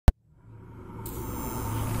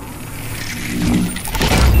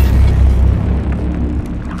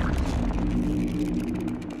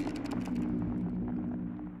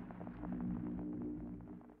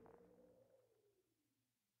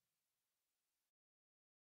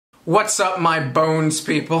What's up, my bones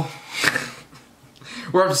people?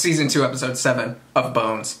 We're up to season 2, episode 7 of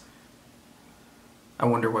Bones. I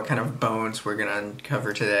wonder what kind of bones we're gonna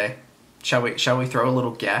uncover today. Shall we throw a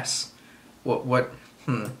little guess?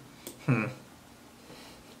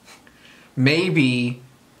 Maybe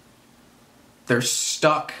they're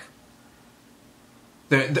stuck.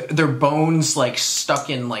 They're bones like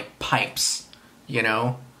stuck in like pipes, you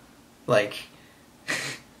know? Like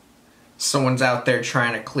someone's out there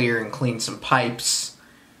trying to clear and clean some pipes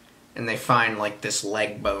and they find like this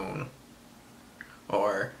leg bone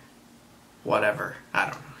or whatever.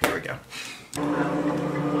 I don't know. Here we go.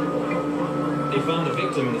 They found the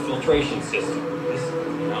victim in the filtration system. This,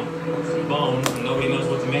 some bones, and nobody knows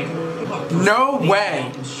what to make of it. Look, no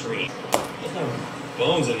way! There's no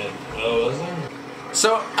bones in it, though, is there?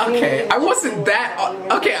 So, okay, I wasn't that...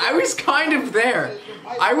 Okay, I was kind of there.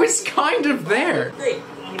 Great.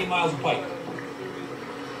 How many miles of pipe?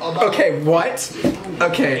 Okay, what?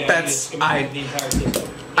 Okay, that's... I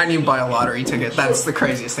need to buy a lottery ticket. That's the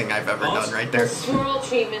craziest thing I've ever done right there. Swirl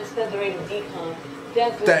treatments that the rate of decon.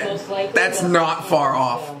 Death was most likely. That's not far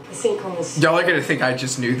off. Y'all are gonna think I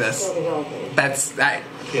just knew this. That's... I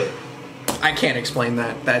can't explain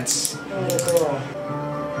that. That's...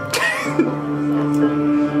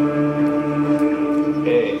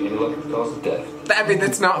 Hey, you look at the cause of death. I mean,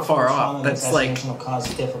 that's not far off. That's like...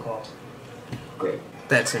 cause difficult. Great.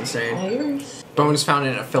 That's insane. Bones found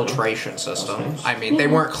in a filtration system. I mean, they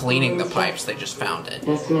weren't cleaning the pipes, they just found it.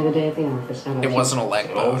 Estimate day at the office. It wasn't a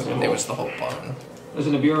leg bone, it was the whole bone.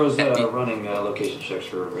 Listen, the Bureau's running location checks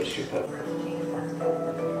for registry pet.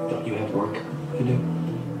 Don't you have work to do?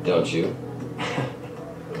 Don't you?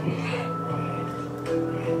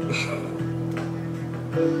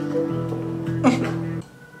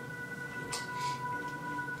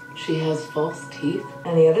 She has false teeth.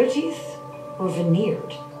 And the other teeth were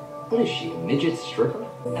veneered. What is she, a midget stripper?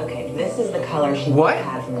 Okay, this is the color she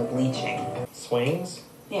had from the bleaching. Swings?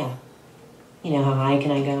 Yeah. You know, how high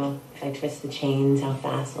can I go? If I twist the chains, how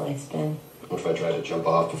fast will I spin? What if I try to jump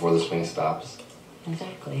off before the swing stops?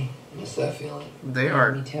 Exactly. I miss that feeling. They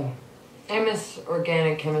are. Me too. I miss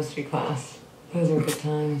organic chemistry class. Those were good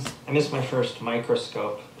times. I miss my first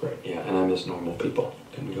microscope. Right, yeah, and I miss normal people.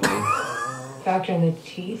 Can we go on? Factor in the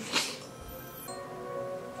teeth.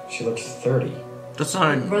 She looks 30. That's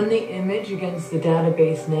not a... Run the image against the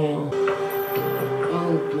database now.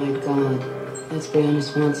 Oh my god. That's Brianna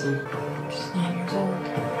Swanson. She's 9 years old.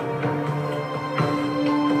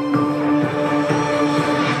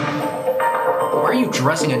 Why are you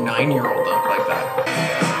dressing a 9-year-old up like that?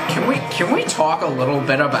 Can we talk a little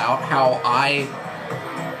bit about how I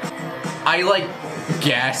like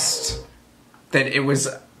guessed that it was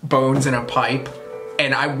bones in a pipe,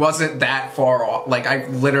 and I wasn't that far off. Like, I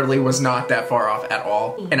literally was not that far off at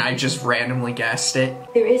all, and I just randomly guessed it.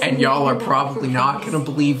 And y'all are probably not gonna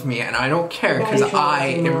believe me, and I don't care because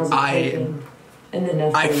I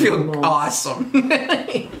feel awesome.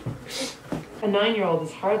 A 9-year-old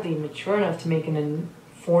is hardly mature enough to make an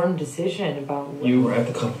informed decision about what... You were at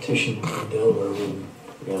the competition in Delaware when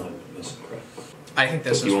Brianna missed correct. I think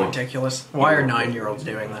this is ridiculous. Why are 9-year-olds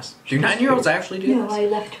doing this? Do 9-year-olds actually do this? I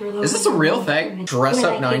left her alone. Is this a real thing? Dress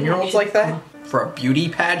up 9-year-olds like that? For a beauty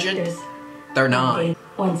pageant? They're not.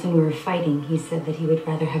 Once when we were fighting, he said that he would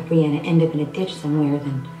rather have Brianna end up in a ditch somewhere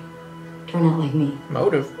than turn out like me.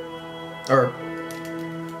 Motive. Or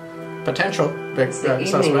potential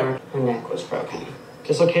suspect. Her neck was broken.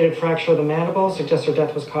 Dislocated fracture of the mandible suggests her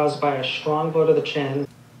death was caused by a strong blow to the chin.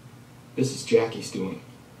 This is Jackie's doing,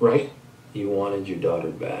 right? You wanted your daughter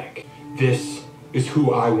back. This is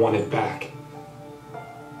who I wanted back.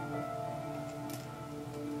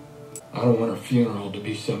 I don't want her funeral to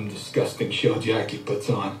be some disgusting show Jackie puts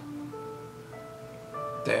on.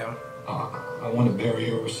 Damn. I want to bury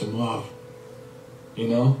her with some love. You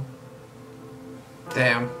know?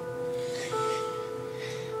 Damn.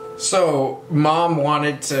 So, Mom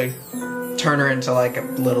wanted to turn her into like a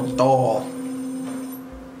little doll.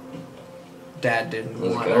 Dad didn't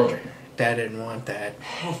want her. Dad didn't want that.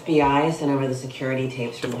 FBI sent over the security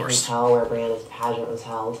tapes from the hotel where Brianna's pageant was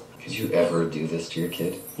held. Could you ever do this to your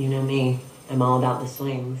kid? You know me. I'm all about the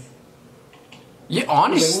swings. Yeah,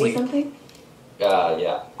 honestly. Bring me something?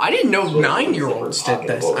 Yeah. I didn't know 9-year-olds did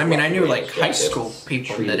this. I mean, I knew like high school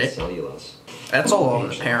people did it. Cellulose. That's all on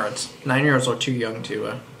the parents. 9-year-olds are too young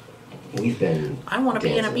to, We've been I want to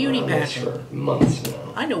be in a beauty pageant for months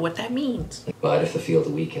now. I know what that means. But if the field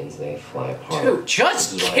weakens, they fly apart. Dude,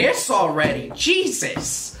 just kiss already!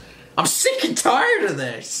 Jesus! I'm sick and tired of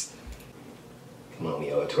this! Come on,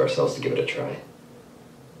 we owe it to ourselves to give it a try.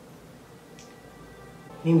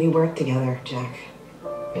 I mean, we work together, Jack.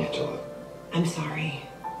 Angela. I'm sorry.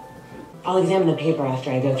 I'll examine the paper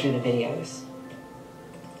after I go through the videos.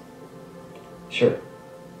 Sure.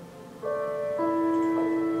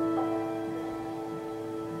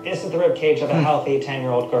 This is the rib cage of a healthy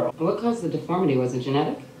 10-year-old girl. What caused the deformity? Was it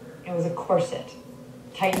genetic? It was a corset.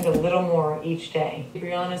 Tightened a little more each day.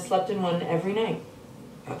 Brianna slept in one every night.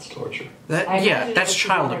 That's torture. That's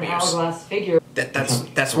child abuse. Hourglass figure.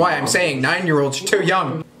 That's why I'm saying 9-year-olds too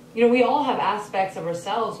young. You know, we all have aspects of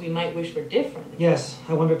ourselves we might wish were different. Yes,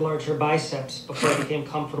 I wanted larger biceps before I became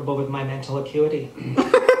comfortable with my mental acuity. Here,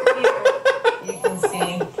 you can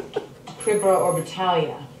see cribra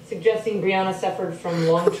orbitalia, suggesting Brianna suffered from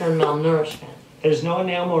long-term malnourishment. There's no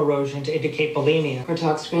enamel erosion to indicate bulimia. Her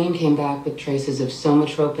tox screen came back with traces of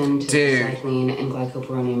somatropin, tetracycline, and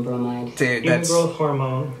glycopyrronium bromide. Dude, Human that's growth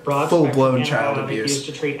hormone, broad full-blown spectrum child antibiotic abuse. used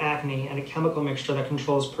to treat acne, and a chemical mixture that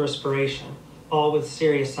controls perspiration, all with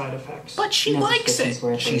serious side effects. But she No likes it. prescriptions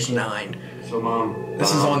were She's issued. 9. So Mom... This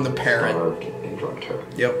is on the parent. Starved and drugged her.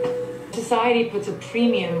 Yep. Society puts a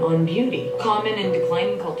premium on beauty, common in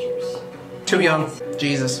declining cultures. Too young.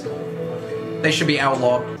 Jesus. They should be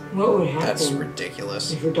outlawed. What would happen That's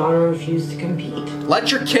ridiculous. if your daughter refused to compete?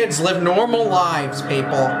 Let your kids live normal lives,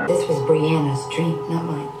 people. This was Brianna's dream, not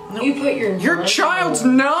mine. You put Your child's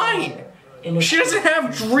 9! She doesn't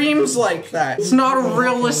have dreams like that. It's not a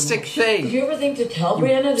realistic Did thing. you ever think to tell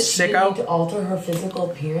Brianna that she sicko. didn't need to alter her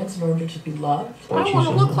physical appearance in order to be loved? I want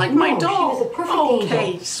to look like my No, doll. She was a perfect Okay,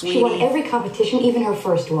 angel. She won sweetie. every competition, even her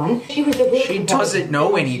first one. She was a real She competitor. doesn't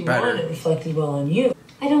know any It better. reflected well on you.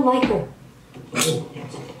 I don't like her.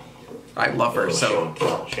 I love her, so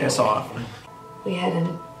piss off. We had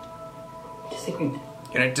a disagreement.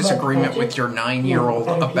 In a disagreement with your 9-year-old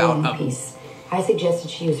No, about a a... piece. I suggested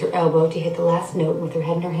she use her elbow to hit the last note with her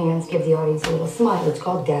head in her hands, give the audience a little smile. It's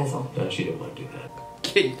called dazzle. No, she didn't want to do that.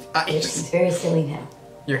 Kid, It's very silly now.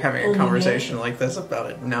 you're having a conversation like this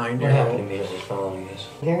about a What 9-year-old. happened immediately following this?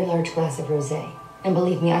 A very large glass of rosé. And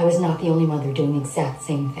believe me, I was not the only mother doing the exact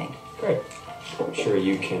same thing. Great. I'm sure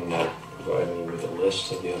you can provide me with a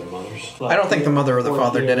list of the other mothers. I don't think the mother or the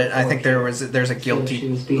father did it. I think there's a She guilty,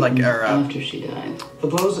 was beaten like, or after she died. The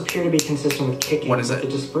blows appear to be consistent with kicking. What is but it?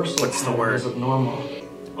 The dispersal What's the pattern word? is abnormal.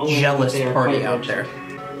 Only jealous they are party quite out rigid. there.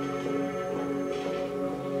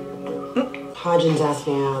 Hodgins asked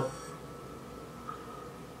me out.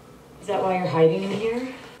 Is that why you're hiding in here?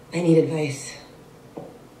 I need advice.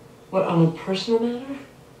 What, on a personal matter?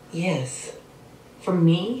 Yes. From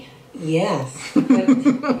me? Yes.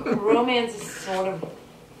 But romance is sort of...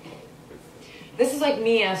 This is like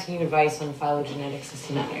me asking you advice on phylogenetic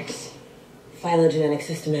systematics. Phylogenetic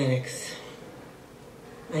systematics.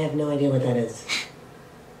 I have no idea what that is.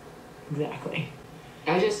 Exactly.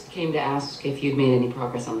 I just came to ask if you'd made any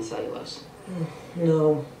progress on the cellulose.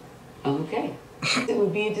 No. Okay. It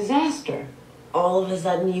would be a disaster. All of a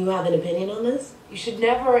sudden you have an opinion on this? You should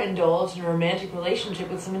never indulge in a romantic relationship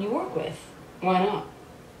with someone you work with. Why not?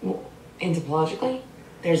 Anthropologically?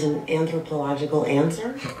 There's an anthropological answer?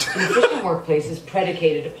 An efficient workplace is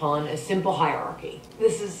predicated upon a simple hierarchy.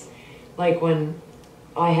 This is like when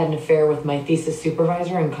I had an affair with my thesis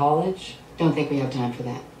supervisor in college. Don't think we have time for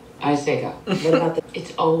that. I say go. What about the...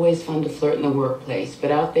 It's always fun to flirt in the workplace,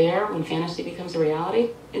 but out there, when fantasy becomes a reality,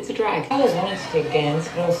 it's a drag. I always wanted to take dance,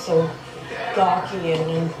 but I was so gawky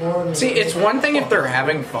and uncoordinated. See, it's one thing if they're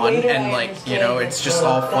having fun and, like, you know, it's just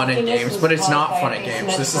all fun and games, but it's not fun and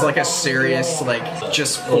games. This is like a serious, like,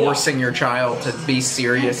 just forcing your child to be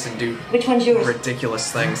serious and do Which one's yours?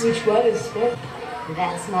 ridiculous things. Which one is what?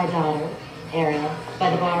 That's my daughter, Ariel,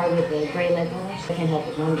 by the bar with the gray lip polish. I can't help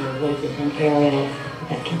but wonder what if you think Ariel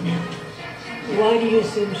got kidnapped. Why do you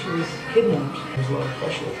assume she was kidnapped? There's a lot of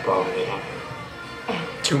pressure with probably not.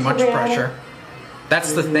 Too much pressure.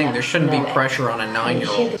 That's the thing, there shouldn't be pressure on a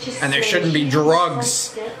 9-year-old. And there shouldn't be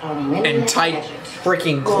drugs and tight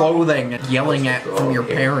freaking clothing and yelling at from your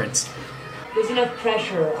parents. There's enough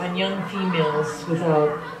pressure on young females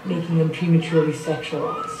without making them prematurely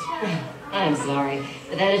sexualized. I'm sorry,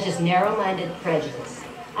 but that is just narrow-minded prejudice.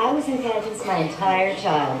 I was in pageants my entire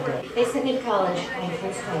childhood. They sent me to college on a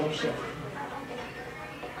full scholarship.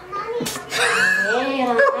 Hey,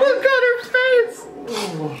 Look at her face!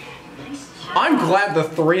 I'm glad the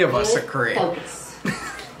three of us agree. focus.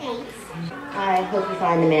 I hope you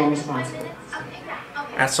find the man responsible.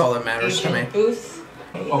 That's all that matters to me. Booth?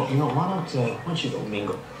 Oh, you know, why don't you go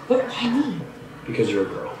mingle? But why me? Because you're a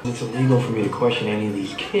girl. It's illegal for me to question any of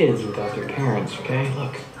these kids without their parents, okay?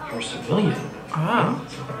 Look, you're a civilian. Ah.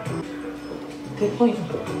 Good point.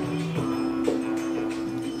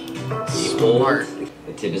 Smart.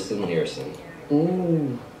 The Tibbison Learson.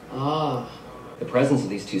 Ooh. Ah. The presence of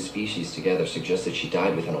these two species together suggests that she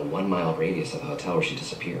died within a 1-mile radius of the hotel where she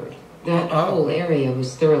disappeared. That whole area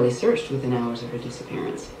was thoroughly searched within hours of her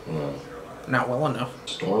disappearance. Yeah. Not well enough.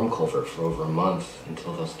 Storm culvert for over a month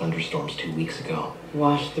until those thunderstorms 2 weeks ago.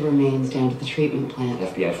 Washed the remains down to the treatment plant.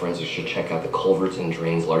 FBI forensics should check out the culverts and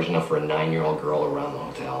drains large enough for a 9-year-old girl around the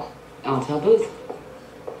hotel. I'll tell Booth.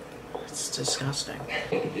 It's disgusting.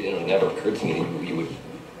 It never occurred to me that you would...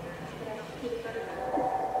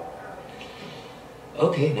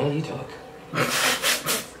 Okay, now you talk.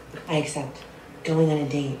 I accept. Going on a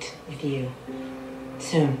date with you.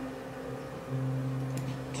 Soon.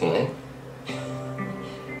 Tonight?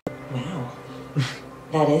 Wow.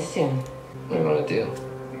 That is soon. What do you want to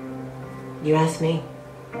do? You asked me.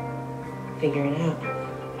 Figure it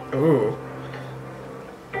out. Ooh.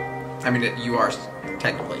 I mean, you are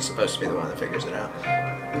technically supposed to be the one that figures it out.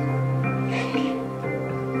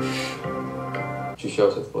 Did you show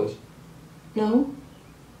us at the police? No,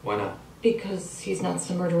 Why not? because he's not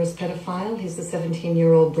some murderous pedophile. He's the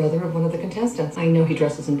 17-year-old brother of one of the contestants. I know he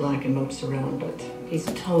dresses in black and mopes around, but he's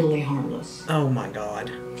totally harmless. Oh my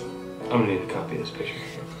god. I'm gonna need a copy of this picture.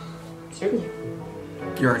 Certainly.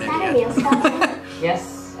 You're an Is that a real idiot. skeleton?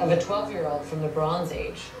 Yes, of a 12-year-old from the Bronze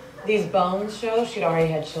Age. These bones show she'd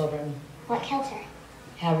already had children. What killed her?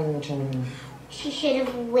 Having the children. She should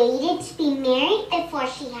have waited to be married before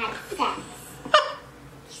she had sex.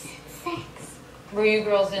 You said sex. Were you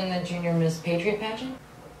girls in the Junior Miss Patriot pageant?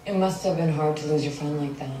 It must have been hard to lose your friend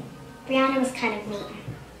like that. Brianna was kind of mean.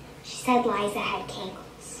 She said Liza had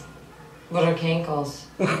cankles. What are cankles?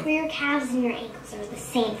 Where your calves and your ankles are the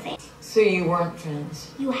same thing. So you weren't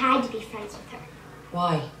friends. You had to be friends with her.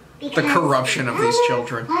 Why? Because corruption of these Brianna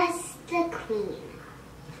children. was the queen.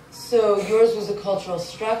 So yours was a cultural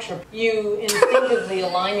structure. You instinctively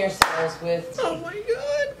align yourselves with... Oh my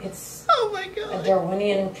god. It's Oh my a god.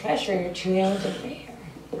 Darwinian pressure you're too young to bear.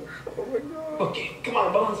 Oh my god. Okay, come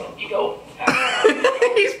on, Bones, you go.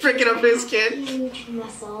 He's picking up his kid. Huge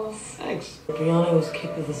muscles. Thanks. Brianna was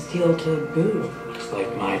kicked with a steel to boot. Looks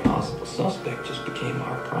like my possible suspect just became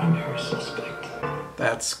our primary suspect.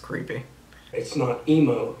 That's creepy. It's not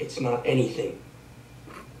emo, it's not anything.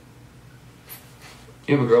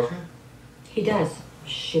 You have a girlfriend? He does.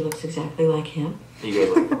 She looks exactly like him. You guys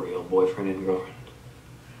like a real boyfriend and girlfriend?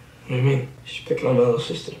 What do you mean? She's picking on my little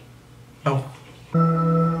sister. Oh.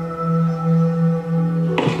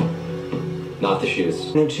 Not the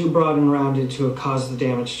shoes. They're too broad and rounded to have caused the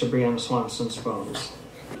damage to Brianna Swanson's bones.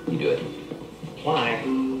 You do it. Why?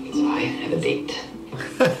 Because I have a date.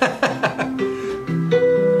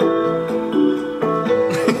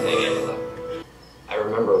 Hey, Angela. I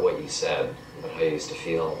remember what you said about how you used to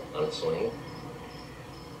feel on a swing.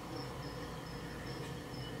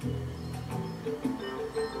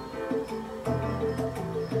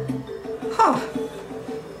 Huh.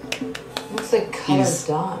 Looks like colored He's-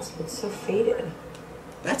 dots, but so faded.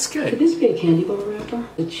 That's Could good. this be a candy bar wrapper?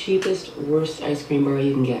 The cheapest, worst ice cream bar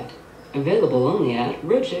you can get. Available only at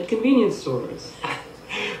Red Shed convenience stores.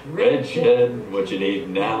 Red Shed, what you need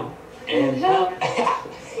now? And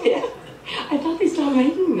Yeah. I thought they stopped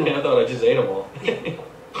making them. Yeah, I thought I just ate them all.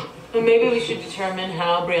 And maybe we should determine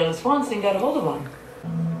how Brianna Swanson got a hold of one.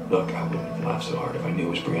 Look, I wouldn't laugh so hard if I knew it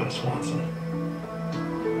was Brianna Swanson.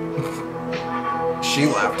 She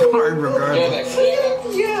laughed hard regardless.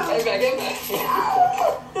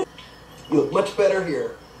 You look much better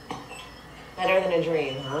here. Better than a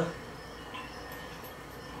dream, huh?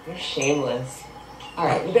 You're shameless. All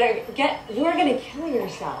right, you better get... You are gonna kill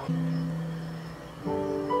yourself.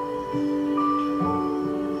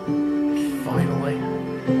 Finally.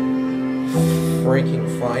 Freaking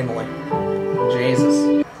finally.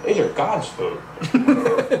 Jesus. These are God's food.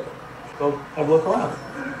 Go have a look around.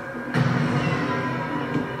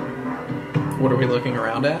 What are we looking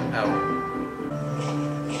around at? Oh.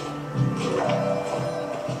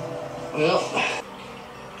 Well,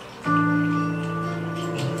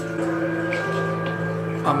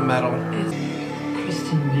 A medal. It's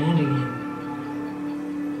Kristen Madigan.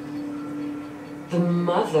 The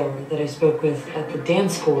mother that I spoke with at the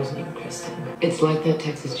dance school was named Kristen. It's like that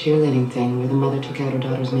Texas cheerleading thing where the mother took out her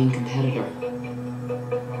daughter's main competitor.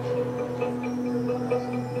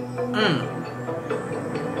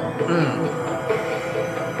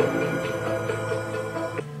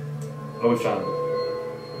 Well, we found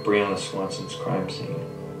Brianna Swanson's crime scene.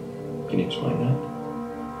 Can you explain that?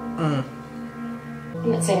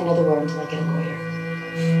 I'm not saying another word until I get a lawyer.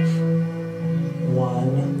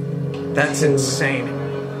 One. That's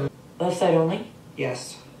insane. Left side only?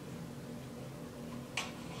 Yes.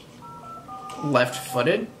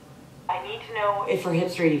 Left-footed? I need to know if her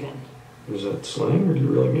hips are even. Was that slang or do you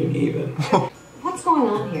really mean even? What's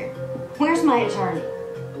going on here? Where's my attorney?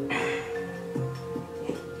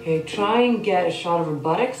 Okay, try and get a shot of her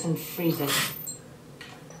buttocks and freeze it.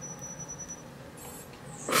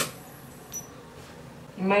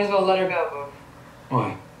 You might as well let her go, Boo.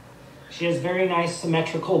 Why? She has very nice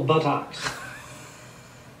symmetrical buttocks.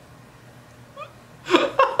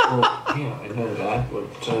 Well, yeah, I know that, but,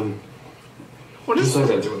 What is besides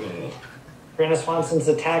that doing that? Brenda Swanson's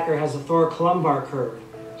attacker has a thoracolumbar curve.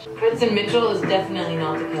 Hudson Mitchell is definitely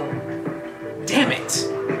not the killer. Damn it!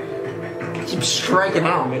 Keep striking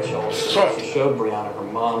out. Mitchell showed Brianna her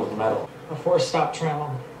mom with metal. A four-stop trauma.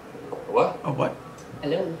 What? Oh, what?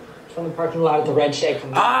 Hello? From the parking lot at the Red Shake.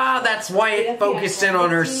 Ah, that's why it focused in on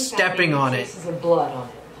her stepping on it. Traces of blood on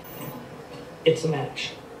it. It's a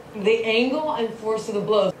match. The angle and force of the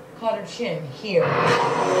blow caught her chin here.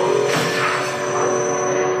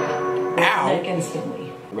 Ow. Neck instantly.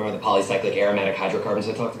 Remember the polycyclic aromatic hydrocarbons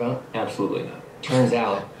I talked about? Absolutely not. Turns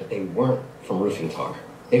out that they weren't from roofing tar.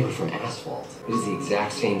 They were from asphalt. It is the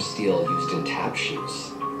exact same steel used in tap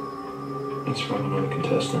shoes. It's from another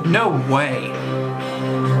contestant. No way.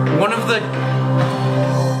 One of the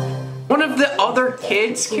other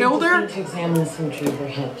kids killed her? To examine the symmetry of her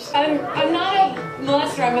hips. I'm not a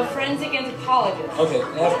molester. I'm a forensic anthropologist. Okay,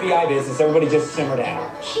 FBI business. Everybody just simmer down.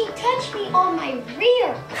 She touched me on my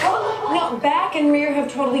rear. No, back and rear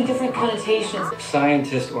have totally different connotations.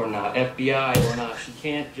 Scientist or not, FBI or not, she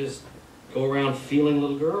can't just go around feeling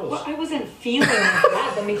little girls. Well, I wasn't feeling like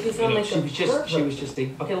that. That makes me sound like she was just a,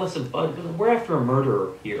 okay, listen, bud, we're after a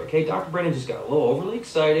murderer here, okay? Dr. Brennan just got a little overly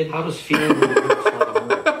excited. How does feeling little girls sound like a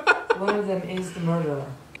murderer? One of them is the murderer.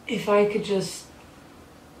 If I could just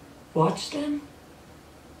watch them?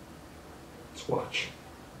 Let's watch.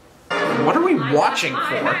 What are we watching for?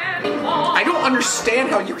 I don't understand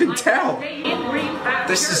how you can tell.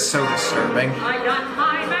 This is so disturbing.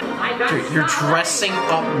 Dude, you're dressing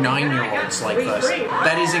up 9-year-olds like this.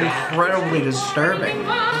 That is incredibly disturbing.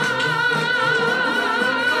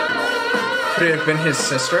 Could it have been his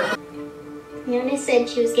sister? Nona said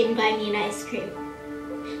she was gonna buy me an ice cream,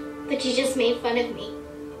 but she just made fun of me.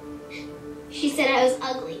 She said I was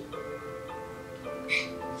ugly.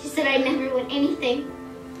 She said I never win anything.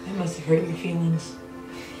 That must have hurt your feelings.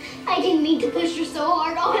 I didn't mean to push her so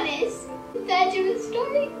hard, honest. The pageant was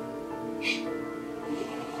starting.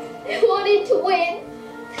 I wanted to win.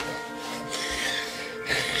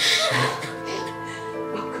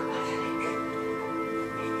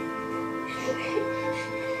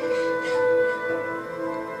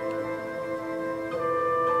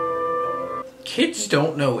 Kids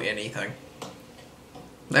don't know anything.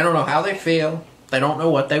 They don't know how they feel. They don't know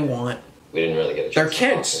what they want. We didn't really get a They're chance to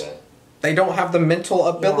talk kids. to that. They don't have the mental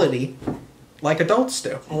ability like adults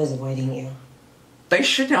do. I was avoiding you. They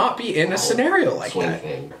should not be in a scenario like Swing that.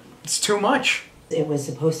 thing. It's too much. It was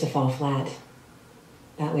supposed to fall flat.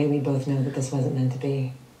 That way we both know that this wasn't meant to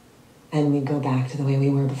be. And we'd go back to the way we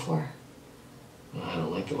were before. Well, I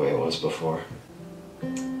don't like the way it was before.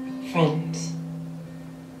 Friends.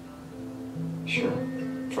 Sure,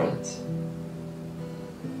 friends.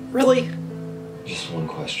 Really? Just one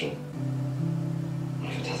question.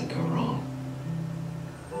 What if it doesn't go wrong?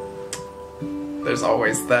 There's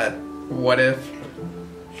always that what if.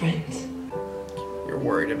 Friends. You're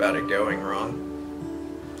worried about it going wrong.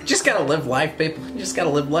 You just gotta live life, people. You just gotta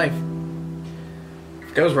live life. If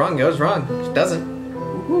it goes wrong, goes wrong. If it doesn't,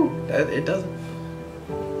 it doesn't.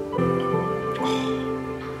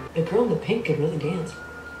 The girl in the pink could really dance.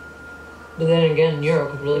 But then again, Nero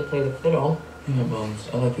could really play the fiddle. Yeah, Bones,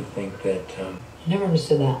 I like to think that, I never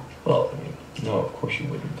understood that. well, I mean, no, of course you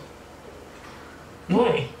wouldn't.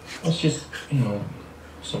 Why? It's just,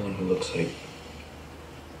 someone who looks like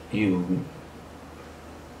you,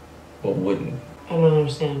 well, wouldn't. I don't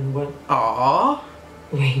understand what Aww.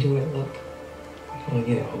 way do I look. Well,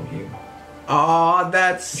 you know, you Aww,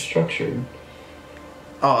 that's... structured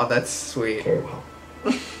Aw, that's sweet. very well.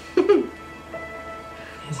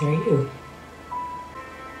 As are you.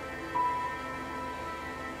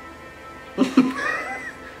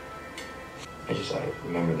 I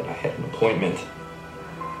remember that I had an appointment.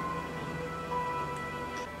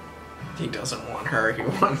 He doesn't want her, he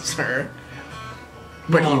wants her.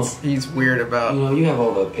 But No. he's weird about... You have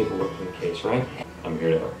all the paperwork in the case, right? I'm here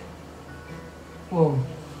to help. Well,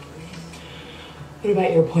 what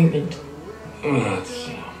about your appointment?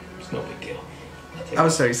 It's no big deal. Oh,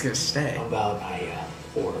 so he's gonna stay. How about I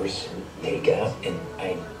order some takeout and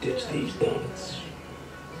I ditch these donuts?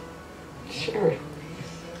 Sure.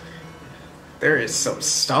 There is some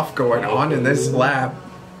stuff going on in this lab.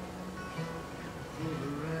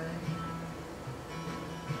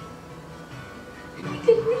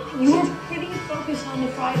 You were pretty focused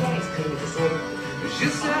ice cream with the soda. It's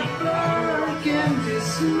just that black empty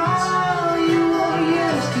smile you wore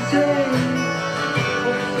yesterday.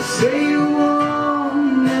 Say you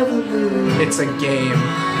won't never lose. It's a game.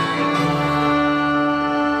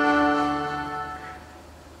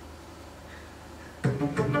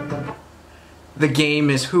 The game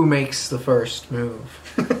is who makes the first move.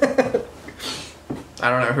 I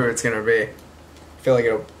don't know who it's gonna be. I feel like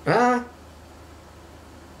it'll...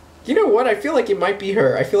 You know what? I feel like it might be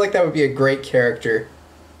her. I feel like that would be a great character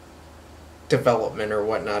development or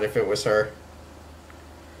whatnot if it was her.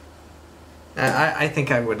 I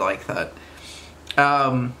think I would like that.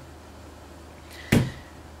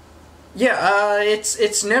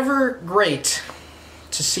 It's never great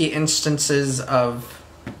to see instances of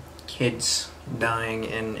kids dying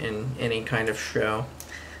in any kind of show.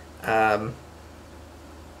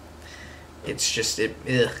 It's just, it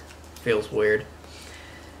feels weird.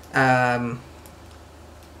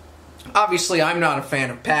 Obviously, I'm not a fan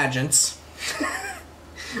of pageants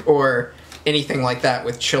or anything like that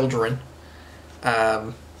with children.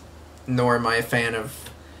 Nor am I a fan of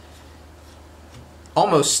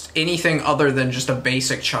almost anything other than just a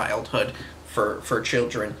basic childhood for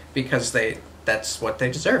children, because that's what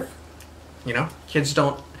they deserve. You know, kids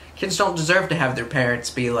don't deserve to have their parents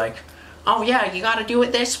be like, oh yeah, you gotta do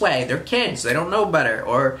it this way. They're kids, they don't know better.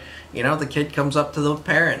 Or, you know, the kid comes up to the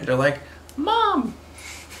parent, they're like, Mom,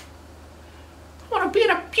 I wanna be in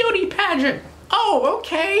a beauty pageant. Oh,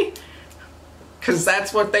 okay. Because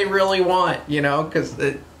that's what they really want, you know, because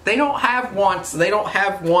they don't have wants. They don't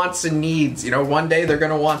have wants and needs. You know, one day they're going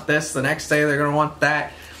to want this, the next day they're going to want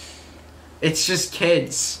that. It's just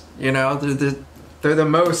kids, you know. They're the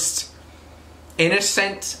most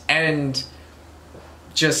innocent and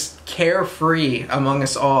just carefree among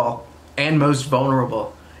us all, and most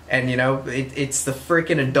vulnerable. And, you know, it's the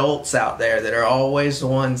freaking adults out there that are always the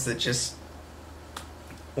ones that just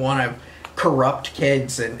want to corrupt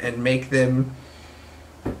kids and make them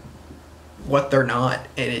what they're not,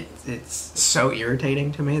 and it's so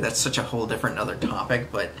irritating to me. That's such a whole different other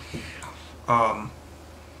topic, but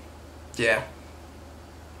yeah,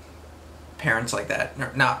 parents like that,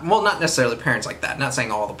 not necessarily parents like that, not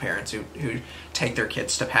saying all the parents who take their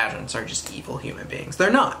kids to pageants are just evil human beings.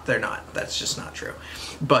 They're not, that's just not true.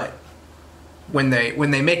 But when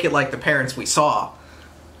they make it like the parents we saw,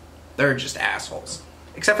 they're just assholes.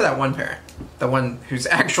 Except for that one parent, the one whose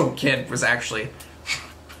actual kid was actually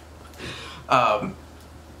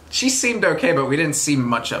she seemed okay, but we didn't see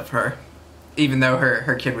much of her. Even though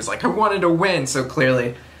her kid was like, I wanted to win, so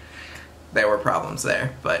clearly there were problems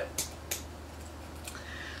there, but...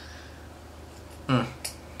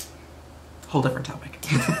 Whole different topic.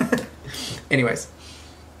 Anyways.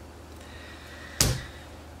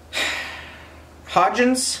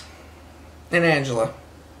 Hodgins and Angela.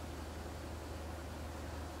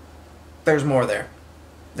 There's more there.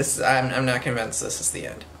 I'm not convinced this is the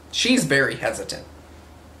end. She's very hesitant.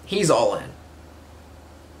 He's all in.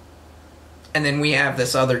 And then we have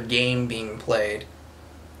this other game being played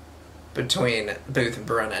between Booth and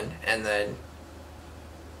Brennan, and then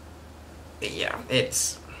yeah,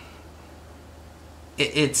 it's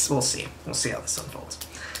we'll see how this unfolds.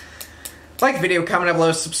 Like the video, comment down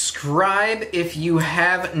below, subscribe if you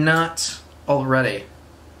have not already.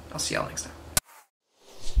 I'll see y'all next time.